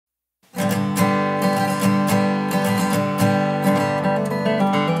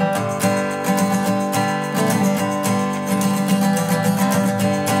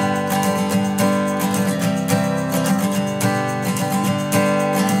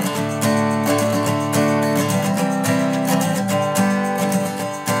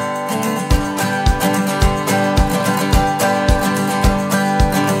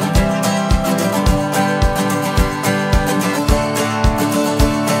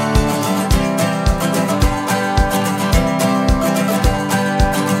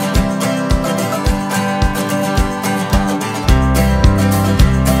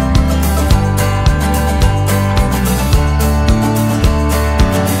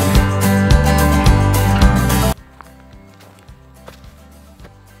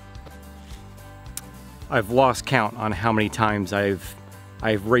I've lost count on how many times I've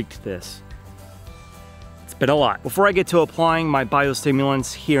raked this. It's been a lot. Before I get to applying my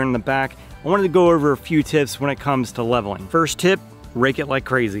biostimulants here in the back, I wanted to go over a few tips when it comes to leveling. First tip, rake it like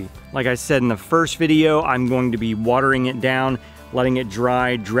crazy. Like I said in the first video, I'm going to be watering it down, letting it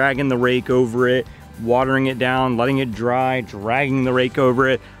dry, dragging the rake over it, watering it down, letting it dry, dragging the rake over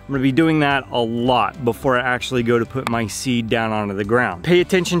it. I'm gonna be doing that a lot before I actually go to put my seed down onto the ground. Pay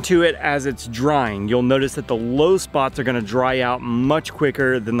attention to it as it's drying. You'll notice that the low spots are gonna dry out much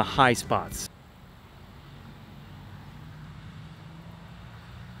quicker than the high spots.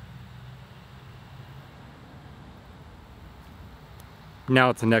 Now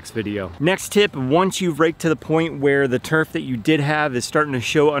it's the next video. Next tip, once you've raked to the point where the turf that you did have is starting to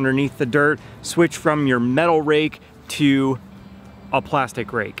show underneath the dirt, switch from your metal rake to a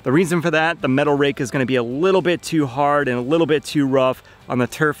plastic rake. The reason for that, the metal rake is gonna be a little bit too hard and a little bit too rough on the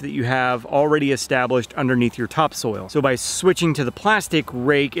turf that you have already established underneath your topsoil. So by switching to the plastic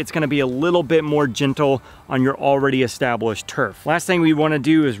rake, it's gonna be a little bit more gentle on your already established turf. Last thing we wanna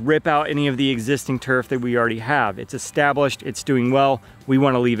do is rip out any of the existing turf that we already have. It's established, it's doing well, we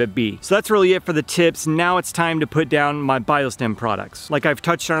wanna leave it be. So that's really it for the tips. Now it's time to put down my Bio-Stim products. Like I've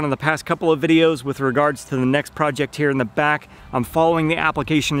touched on in the past couple of videos with regards to the next project here in the back, I'm following the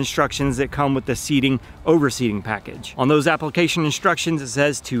application instructions that come with the seeding overseeding package. On those application instructions, it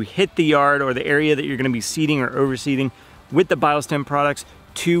says to hit the yard or the area that you're gonna be seeding or overseeding with the Bio-Stim products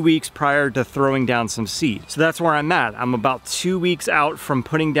 2 weeks prior to throwing down some seed. So that's where I'm at. I'm about 2 weeks out from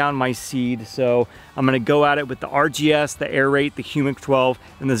putting down my seed. So I'm gonna go at it with the RGS, the Aerate, the Humic 12,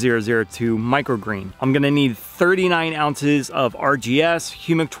 and the 002 MicroGreene. I'm gonna need 39 ounces of RGS,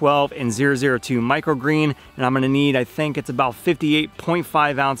 Humic 12, and 002 MicroGreene. And I'm gonna need, I think it's about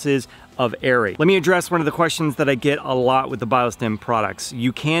 58.5 ounces of Aerate. Let me address one of the questions that I get a lot with the Bio-Stim products.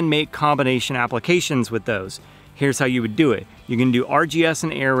 You can make combination applications with those. Here's how you would do it. You can do RGS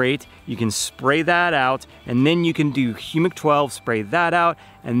and Aerate, you can spray that out, and then you can do Humic 12, spray that out,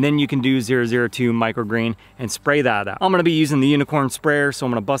 and then you can do 002 MicroGreene and spray that out. I'm gonna be using the unicorn sprayer, so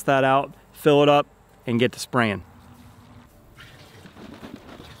I'm gonna bust that out, fill it up, and get to spraying.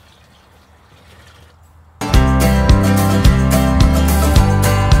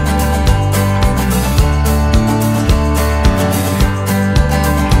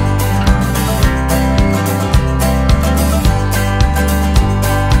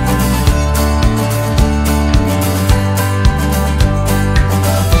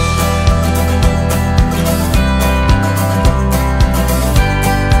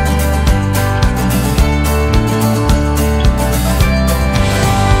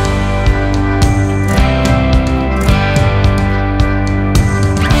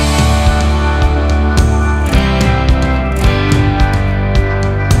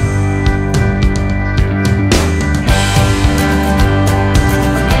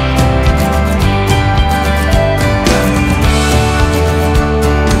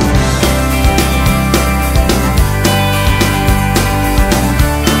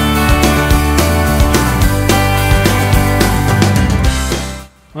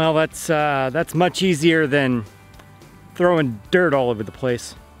 Well, that's much easier than throwing dirt all over the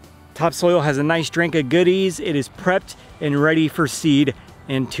place. Topsoil has a nice drink of goodies. It is prepped and ready for seed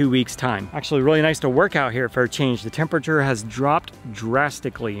in 2 weeks' time. Actually, really nice to work out here for a change. The temperature has dropped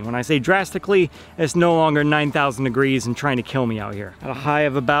drastically. When I say drastically, it's no longer 9,000 degrees and trying to kill me out here. At a high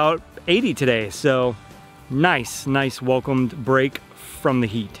of about 80 today, so nice welcomed break from the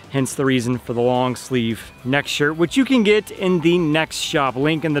heat. Hence the reason for the long sleeve neck shirt, which you can get in the N-Ext shop.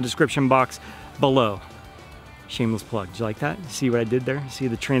 Link in the description box below. Shameless plug. Did you like that? See what I did there? See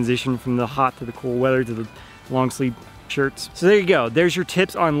the transition from the hot to the cool weather to the long sleeve shirts? So there you go. There's your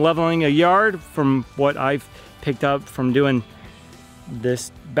tips on leveling a yard from what I've picked up from doing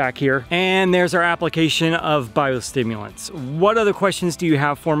this back here. And there's our application of biostimulants. What other questions do you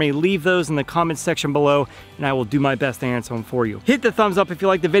have for me? Leave those in the comments section below and I will do my best to answer them for you. Hit the thumbs up if you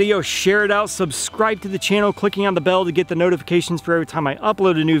like the video, share it out, subscribe to the channel, clicking on the bell to get the notifications for every time I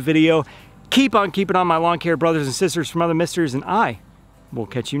upload a new video. Keep on keeping on, my lawn care brothers and sisters from other misters, and I will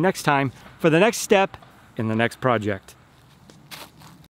catch you next time for the next step in the next project.